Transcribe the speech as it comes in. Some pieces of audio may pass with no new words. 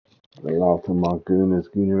Hello to my gooners,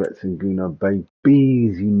 goonerettes and gooner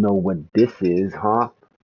babies. You know what this is, huh?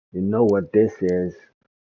 You know what this is.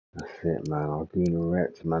 That's it, man. Our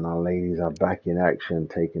goonerettes, man. Our ladies are back in action,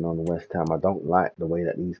 taking on Westham. I don't like the way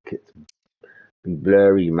that these kits be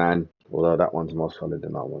blurry, man. Although that one's more solid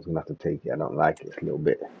than that one's. Gonna have to take it. I don't like it. It's a little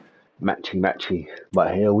bit matchy.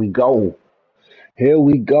 But here we go. Here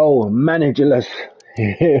we go. Managerless.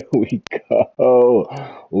 Here we go.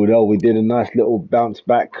 Although we did a nice little bounce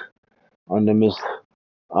back on the Miss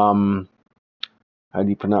how do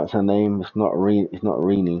you pronounce her name? It's not Rini. It's not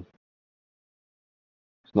Rini.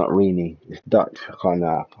 It's not Rini. It's Dutch. I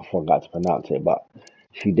forgot to pronounce it, but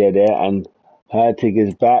she did it, and her tig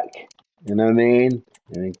is back. You know what I mean?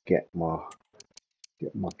 Let me get my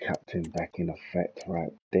captain back in effect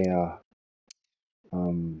right there. I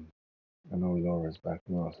know Laura's back.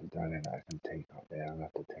 Who else is down there that I can take up there? I'll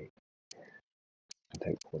have to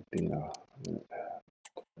take Cordina.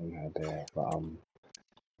 Bring her there, but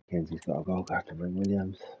Kenzie's got to go. Got to bring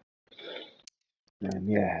Williams. And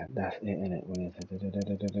yeah, that's it, innit?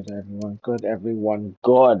 Everyone good, everyone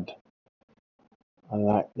good. I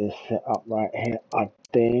like this setup right here. I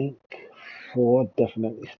think for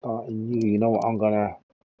definitely starting you. You know what? I'm gonna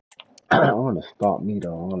start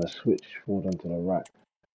Mido. I'm gonna switch forward onto the right.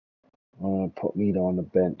 I'm gonna put Mido on the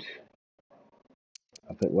bench.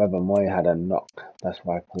 I think Webber Moy had a knock. That's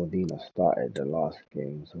why Cordina started the last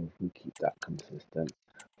game. So if we keep that consistent,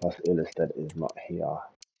 plus Illustead is not here.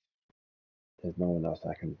 There's no one else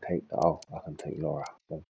I can take. Oh, I can take Laura.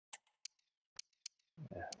 So,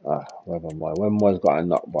 yeah. Webber's got a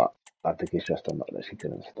knock, but I think it's just a knock that she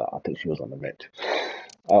couldn't start. I think she was on the bench.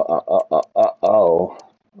 I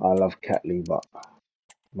love Catley, but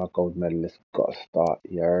my gold medalist got to start.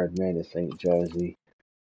 You heard me, this ain't Jersey.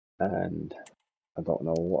 And I don't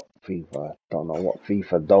know what FIFA don't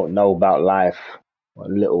know about life.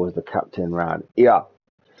 What little was the captain round. Yeah.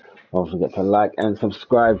 Don't forget to like and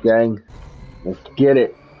subscribe, gang. Let's get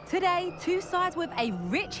it. Today, two sides with a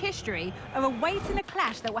rich history are awaiting a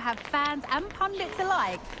clash that will have fans and pundits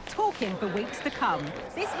alike talking for weeks to come.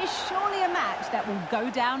 This is surely a match that will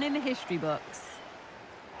go down in the history books.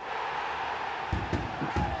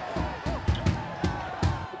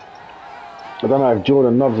 I don't know if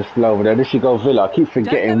Jordan Nobbs is still over there. This should go Villa. I keep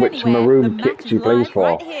forgetting which maroon kit she plays for.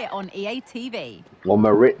 Right here on EA TV. Or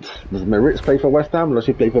Maritz. Does Maritz play for West Ham or does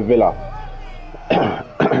she play for Villa?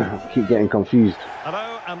 Keep getting confused.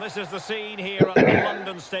 Hello, and this is the scene here at the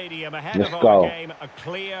London Stadium ahead of our game, a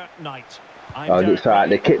clear night.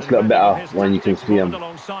 The kits look better when you can see them.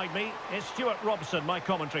 Alongside me is Stuart Robson, my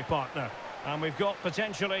commentary partner. And we've got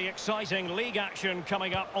potentially exciting league action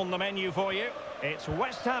coming up on the menu for you. It's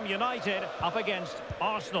West Ham United up against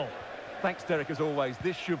Arsenal. Thanks, Derek, as always.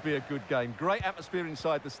 This should be a good game. Great atmosphere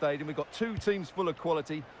inside the stadium. We've got two teams full of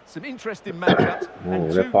quality, some interesting matchups.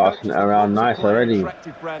 And they're passing it around nice already.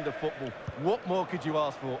 Attractive brand of football. What more could you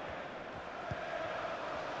ask for?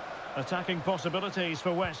 Attacking possibilities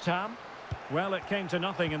for West Ham. Well, it came to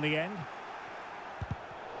nothing in the end.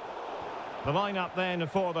 The lineup then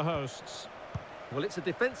for the hosts. Well, it's a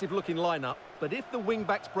defensive-looking lineup, but if the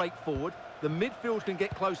wing-backs break forward, the midfield can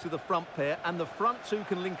get close to the front pair, and the front two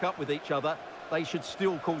can link up with each other, they should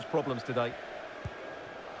still cause problems today.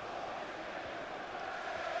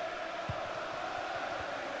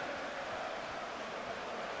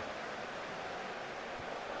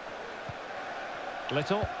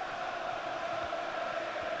 Little.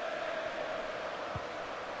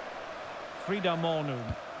 Frida Mornu.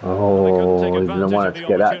 Oh, you didn't want to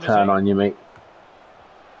get that turn on you, mate.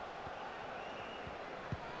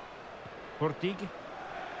 Portig.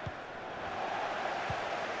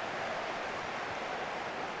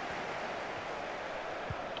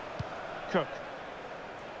 Cook.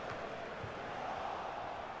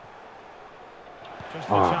 Just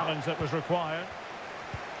the challenge that was required.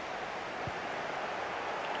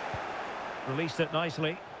 Released it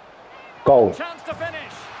nicely. Goal. Chance to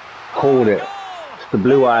finish. Called it. It's the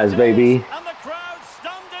blue eyes, baby. And the crowd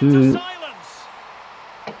stunned into silence.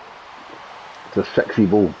 It's a sexy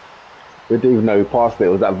ball. We didn't even know who passed it.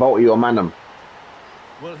 Was that Volty or Manham?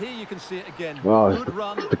 Well, here you can see it again. Oh, good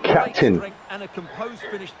run, the captain. And a composed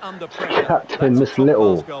finish under pressure. Captain Miss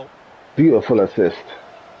Little. Beautiful assist.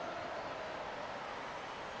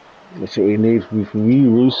 That's what we need from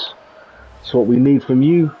you, Roos. That's what we need from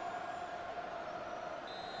you.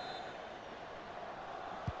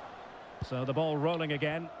 So the ball rolling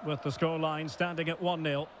again with the scoreline standing at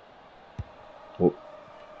 1-0. Oh.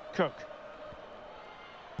 Cook.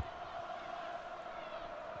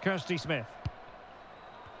 Kirsty Smith.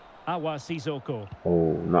 Awa Sissoko.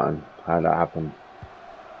 Oh, nothing. How'd that happen?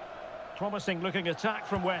 Promising looking attack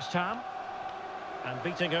from West Ham. And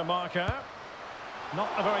beating her marker. Not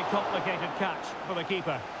a very complicated catch for the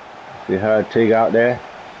keeper. You heard Tig out there?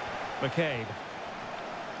 McCabe.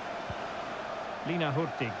 Lina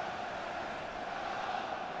Hurtig.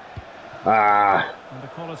 Ah. And the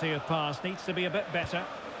quality of pass needs to be a bit better.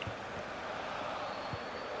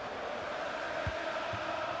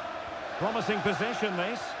 Promising possession,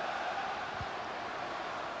 this.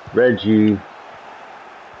 Reggie.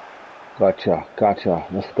 Gotcha.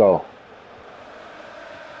 Let's go.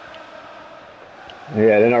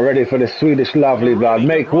 Yeah, they're not ready for the Swedish lovely blood.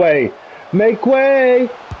 Make way! Make way!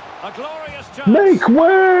 A glorious chance. Make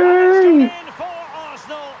way!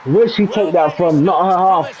 Where'd she take that from? Not her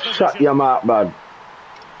half. Shut your mouth, blood.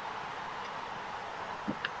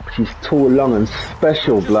 She's tall, long and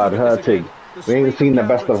special, blood, Hurtig. We ain't seen the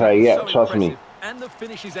best of her yet, trust me. And the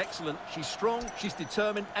finish is excellent. She's strong, she's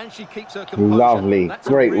determined, and she keeps her composure. Lovely, That's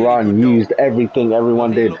great really run, used everything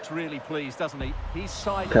everyone did. He looks really pleased, doesn't he? His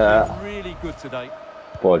side is really good today.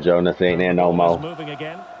 Poor Jonas ain't there no more. Moving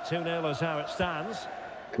again. 2-0 is how it stands.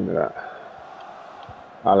 Look at that.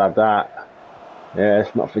 I'll have that. Yeah,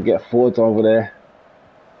 let's not forget Ford's over there.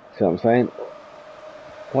 See what I'm saying?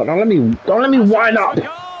 What? Don't let me wind up.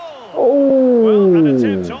 Oh. Well, an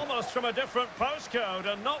attempt almost from a different postcode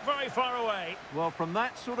and not very far away. Well, from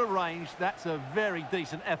that sort of range, that's a very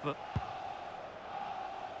decent effort.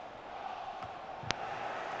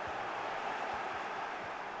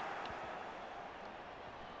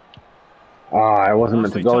 Ah, I wasn't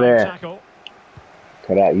meant to go there. Tackle.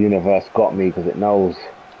 So that universe got me because it knows.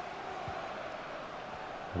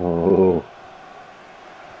 Oh.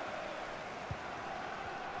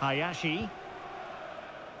 Hayashi.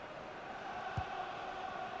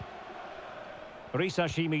 Risa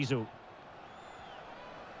Shimizu.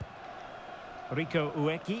 Rico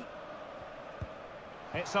Ueki.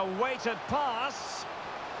 It's a weighted pass.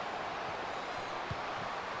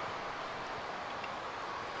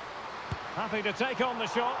 Happy to take on the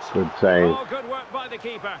shot. Good save. Oh, good work by the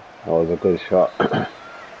keeper. That was a good shot.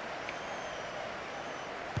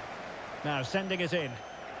 Now sending it in.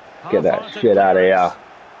 Get that shit out of here.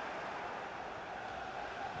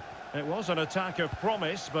 It was an attack of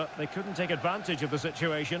promise, but they couldn't take advantage of the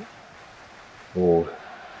situation. Oh,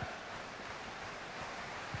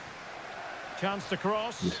 Chance to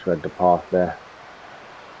cross. just read the pass there.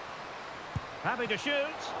 Happy to shoot.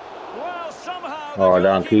 Well, somehow Oh, the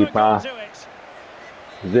down goalkeeper keeper. got to it.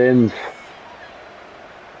 Zins.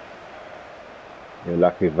 You're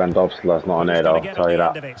lucky Van Dobsla's not on there though, I'll tell you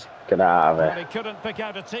that. Get that out of Well, there. he couldn't pick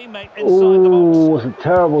out a teammate inside the box. Oh, it's a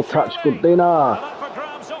terrible touch, good dinner. And up for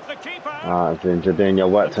grabs off the keeper. Ah, Zins, you're doing your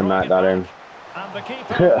work tonight, darling. And the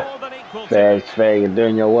keeper more than equal to Fair, it. it's fair, you're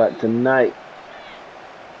doing your work tonight.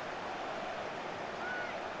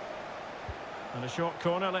 And a short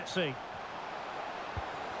corner, let's see.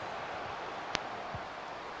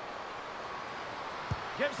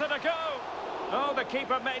 Gives it a go. Oh, the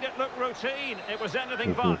keeper made it look routine. It was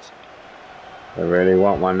anything but. They really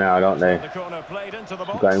want one now, don't they? The corner played into the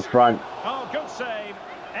box. Go in front. Oh, good save.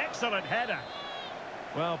 Excellent header.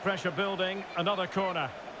 Well, pressure building. Another corner.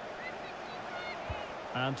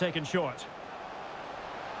 And taken short.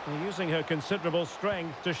 Well, using her considerable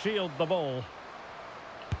strength to shield the ball.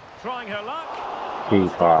 Trying her luck.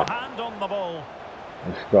 Keeper. Hand on the ball.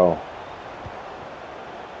 Let's go.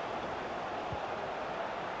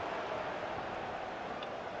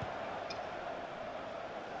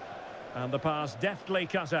 And the pass deftly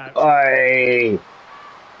cut out. Oi!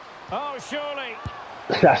 Oh, surely.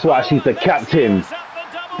 That's why she's the captain.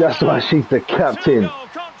 That's why she's the captain.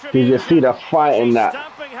 Did you see the fight in that?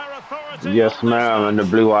 Yes, ma'am. And the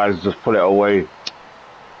blue eyes just pull it away.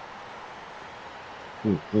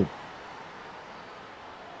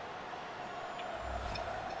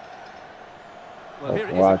 Well, here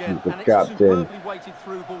it is Wow, again, she's the and it's a captain. superbly weighted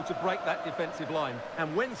through ball to break that defensive line.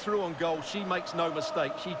 And when through on goal, she makes no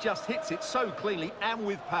mistake. She just hits it so cleanly and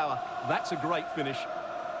with power. That's a great finish.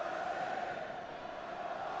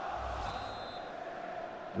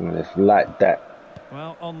 And it's like that.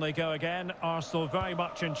 Well, on they go again. Arsenal very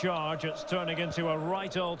much in charge. It's turning into a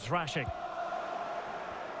right old thrashing.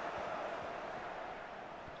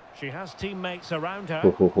 She has teammates around her.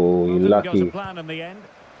 You Didn't go to lucky. plan in the end.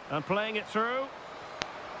 And playing it through.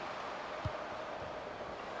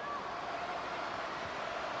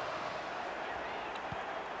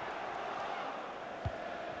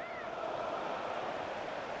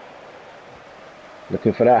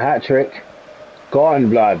 Looking for that hat trick. Gone,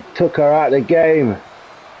 blood. Took her out of the game.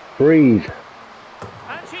 Breathe.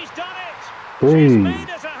 And she's done it. Breathe. She's made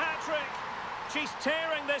it a hat trick. She's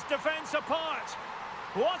tearing this defence apart.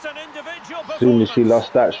 What an individual. As soon as she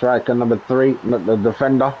lost that striker, number 3, the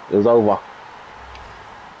defender, it was over.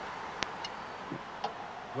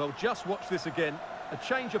 Well, just watch this again. A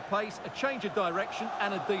change of pace, a change of direction,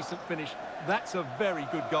 and a decent finish. That's a very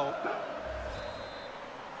good goal.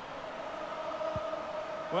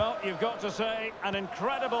 Well, you've got to say, an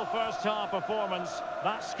incredible first-half performance.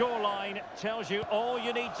 That scoreline tells you all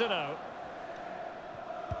you need to know.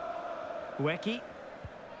 Ueki.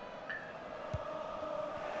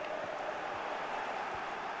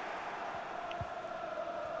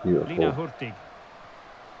 Beautiful. Lina Hurtig.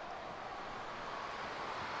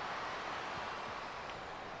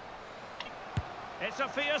 It's a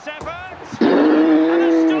fierce effort. An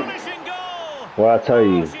astonishing goal. Well, I tell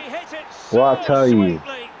you. She hit it so Well, I tell you.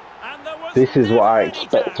 sweetly, and there was This is what I never any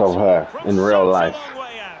expect doubt of her from in real such a life. long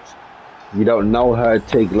way out. You don't know her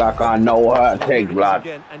take like I know her Well, take here it is blood.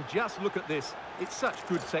 again, and just look at this. It's such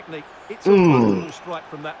good technique. It's a wonderful strike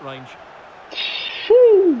from that range.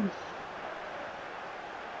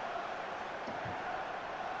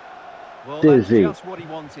 Well, that's Dizzy. just what he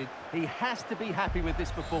wanted. He has to be happy with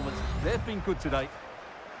this performance. They've been good today.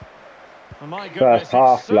 Oh, my goodness, First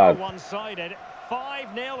half, it's so lad. one-sided.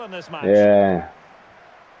 5-0 in this match. Yeah.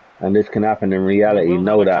 And this can happen in reality, We'll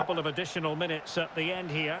know have a that. couple of additional minutes at the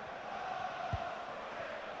end here.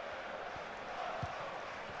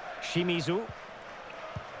 Shimizu.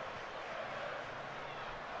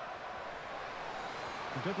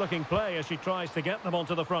 Good-looking play as she tries to get them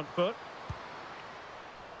onto the front foot.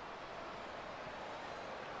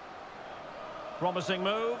 Promising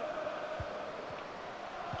move.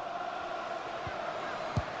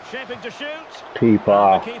 Shaping to shoot. Keeper.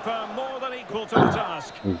 And the keeper more than equal to the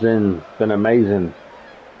task. It's been amazing.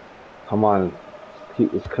 Come on.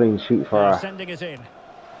 Keep this clean sheet for They're her. sending it in.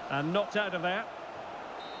 And knocked out of there.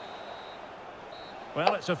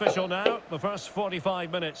 Well, it's official now. The first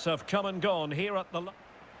 45 minutes have come and gone here at the...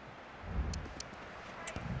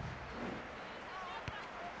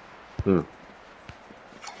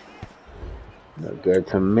 Look good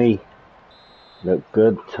to me. Look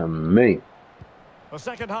good to me. The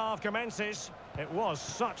second half commences. It was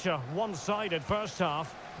such a one-sided first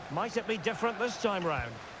half. Might it be different this time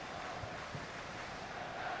round?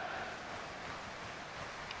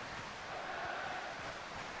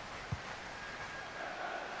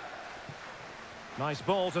 Nice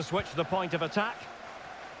ball to switch the point of attack.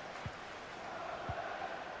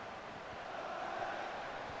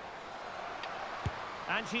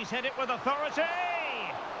 And she's hit it with authority.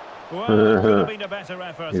 Well, it could have been a better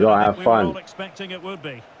effort. You gotta have we were fun. all expecting it would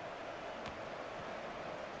be.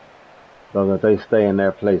 As long as they stay in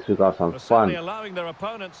their place, we got some They're certainly fun. allowing their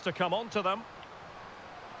opponents to come onto them.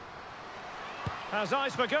 Has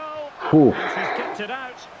eyes for goal. Whew. And she's kicked it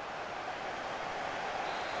out.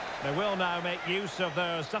 They will now make use of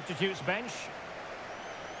their substitutes bench.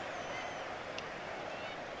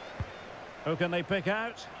 Who can they pick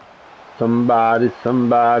out? Somebody.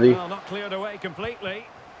 Well, not cleared away completely.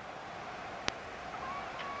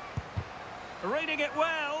 Reading it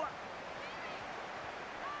well.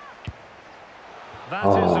 That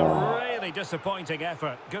is a really disappointing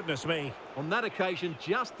effort. Goodness me. On that occasion,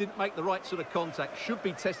 just didn't make the right sort of contact. Should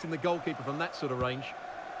be testing the goalkeeper from that sort of range.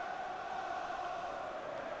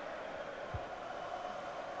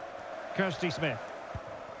 Kirsty Smith.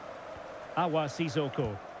 Awa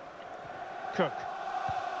Sissoko. Cook.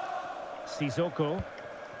 Sissoko.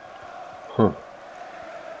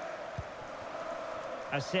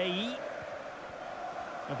 Asei.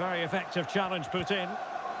 A very effective challenge put in.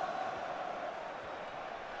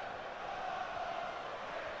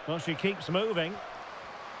 Well, she keeps moving.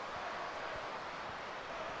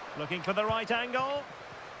 Looking for the right angle.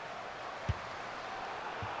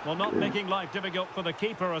 Well, not making life difficult for the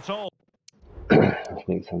keeper at all. Let's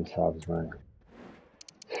make some subs, man.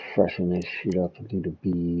 Freshen this shit up a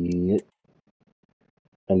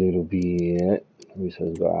little bit.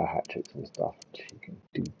 Russo's got our hat tricks and stuff. She can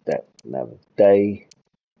do that another day.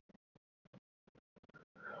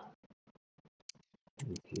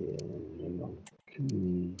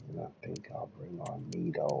 And I think I'll bring on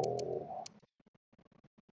Nito.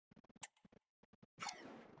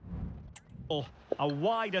 A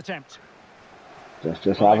wide attempt. Just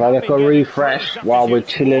Well, have they a have little been getting refresh three while we're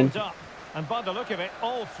substitutes chilling. warmed up. And by the look of it,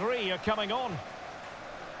 all three are coming on.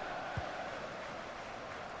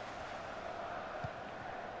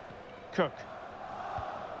 Cook.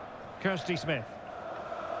 Kirsty Smith.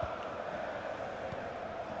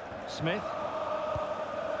 Smith.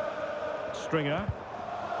 Stringer.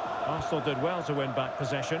 Arsenal did well to win back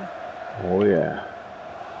possession. Oh yeah.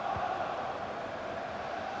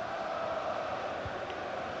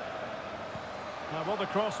 Will the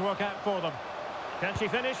cross work out for them? Can she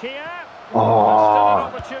finish here?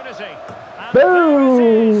 Oh, Still an opportunity. And boom! there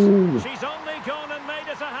it is. She's only gone and made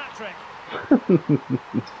us a hat-trick.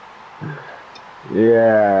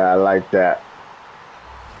 Yeah, I like that.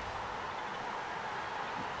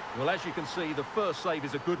 Well, as you can see, the first save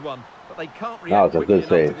is a good one, but they can't That react was a quickly good enough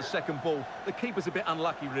save. to the second ball. The keeper's a bit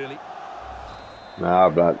unlucky, really. Nah,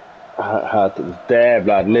 blood. Heart is there,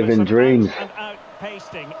 blood. Well, it's Living an dreams. out-and-out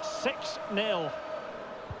pasting. 6-0.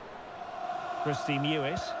 Christy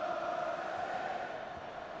Mewis.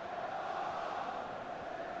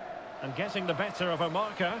 And getting the better of a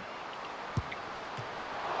marker.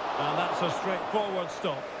 And that's a straightforward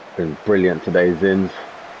stop. Been brilliant today, Zins.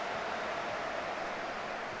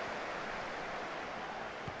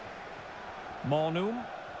 Mornum.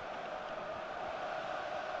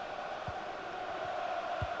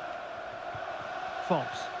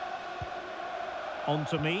 Fox. On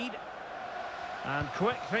to Mead. And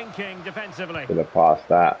quick thinking defensively. Could have passed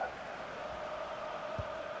that.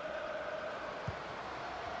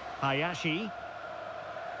 Hayashi.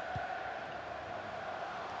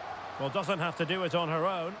 Well, doesn't have to do it on her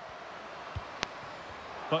own.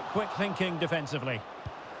 But quick thinking defensively.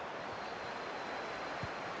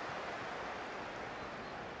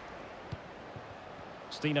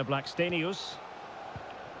 Stina Blackstenius.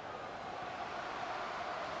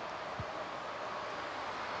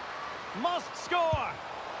 Must score!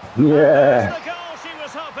 Yeah. That's the goal she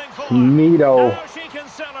was hoping for. Neato. Now she can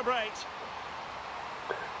celebrate.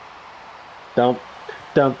 Dump,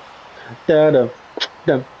 dump, da dum,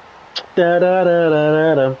 dump, da da da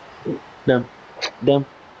da da dum, dump,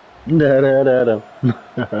 da da da dum.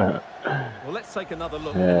 Well, let's take another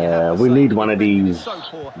look. Yeah, we need one of these.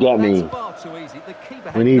 Get me.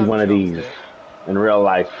 We need one of these in real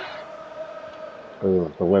life.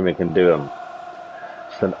 Ooh, the women can do them.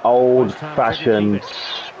 It's an old-fashioned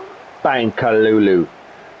Spankalulu.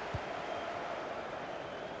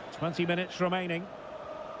 20 minutes remaining.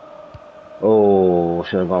 Oh,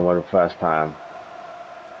 should have gone with the first time.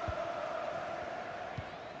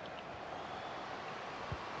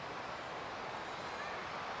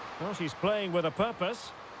 Well, she's playing with a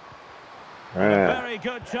purpose. Yeah. A very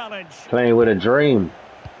good challenge. Playing with a dream.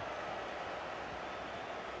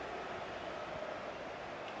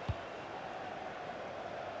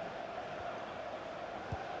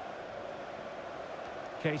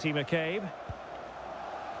 Katie McCabe.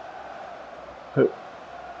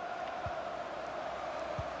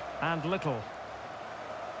 And Little.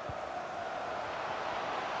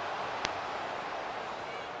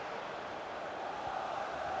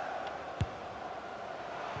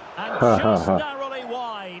 And just narrowly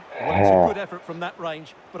wide. Well, it's a good effort from that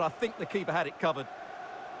range, but I think the keeper had it covered.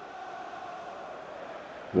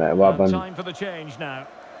 And time for the change now.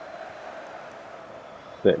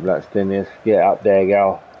 Bit Blackstenius, get up there,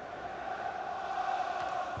 gal.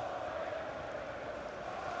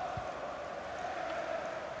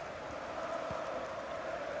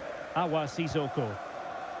 Awa Sissoko.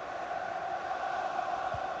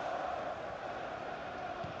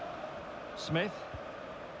 Smith.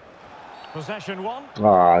 Possession one.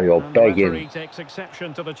 Ah, you're And begging. the referee takes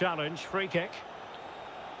exception to the challenge. Free kick.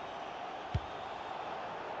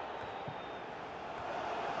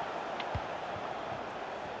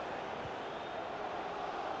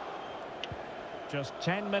 Just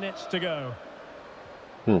 10 minutes to go.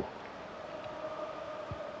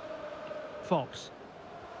 Fox.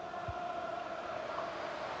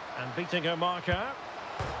 And beating her marker.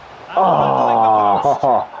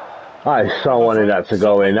 Oh, I so wanted that to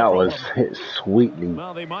go in. That was hit sweetly.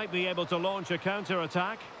 Well, they might be able to launch a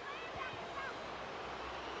counter-attack.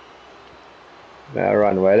 Let her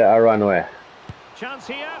run away, let her run away. Chance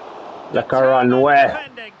here. Let her run away.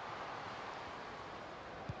 Defending.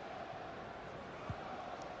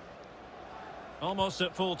 Almost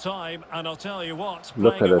at full time, and I'll tell you what.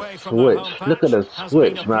 Look at the the switch. Look at the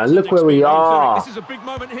switch, man. Look where we This are. is a big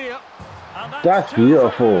moment here. That's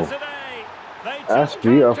beautiful. That's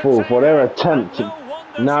beautiful for their attempt.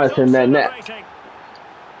 Now it's in their net.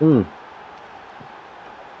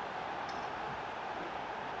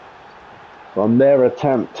 From their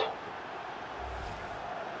attempt.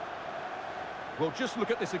 Well, just look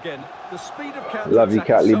at this again. The speed of counter Love you,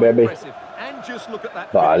 Catley, so baby. impressive. And just look at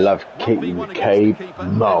that. But I finish. love Katie 1v1 against the McCabe. keeper,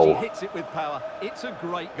 No. and she hits it with power. It's a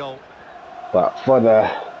great goal. But for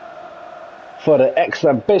the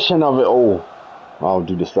exhibition of it all, I'll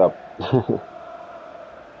do this up.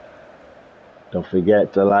 Don't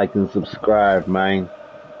forget to like and subscribe, man.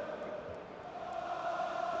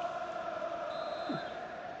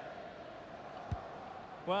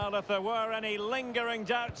 Well, if there there were any lingering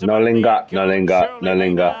doubts No about linger, the outcome, no linger, surely no they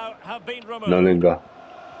linger. now have been removed. No linger.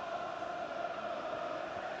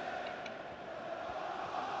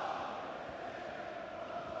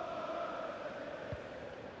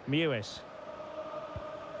 Mewis.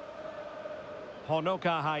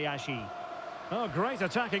 Honoka Hayashi. Oh, great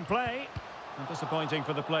attacking play. And disappointing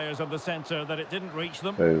for the players of the centre that it didn't reach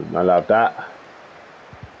them. Boom, I love that.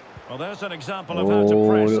 Well, there's an example of how to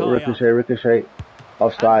press Little high ricochet, up. ricochet. And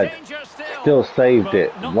Offside. danger Still saved but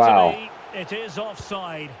it. not Wow. to be. It is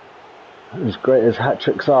offside. As great as hat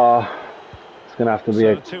tricks are, it's going to have to be,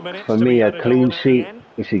 So 2 minutes for to me, be a added clean on at the sheet end.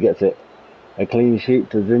 if she gets it. A clean sheet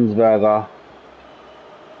to Zinsberger.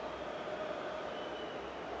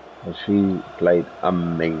 And she played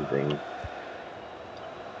amazing.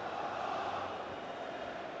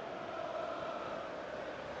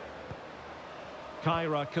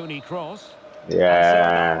 Kyra Cooney-Cross.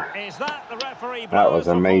 Yeah. Is that the referee That was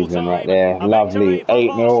blows for amazing full-time? right there. A Lovely. victory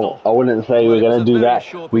for 8-0. I wouldn't say Well, we're it was going a to do very that.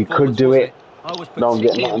 assured We could performance, do wasn't it. I was Don't get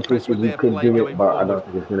particularly nothing impressed twisted. with We their could play do it, going but I forward. don't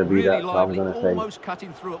think it's going to be Really that. So I'm lively, going to say almost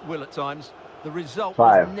cutting through at will at times. The result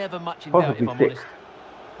 5. was never much in doubt, Possibly if I'm 6. honest.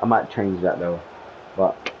 I might change that though.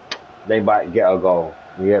 But they might get a goal.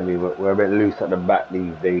 You get me? We're a bit loose at the back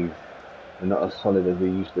these days. We're not as solid as we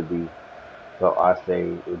used to be. So I say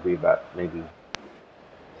it would be about maybe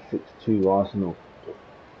 6-2 Arsenal.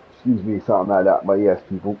 Excuse me, something like that. But yes,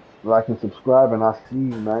 people, like and subscribe, and I'll see you,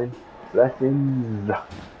 man. Blessings.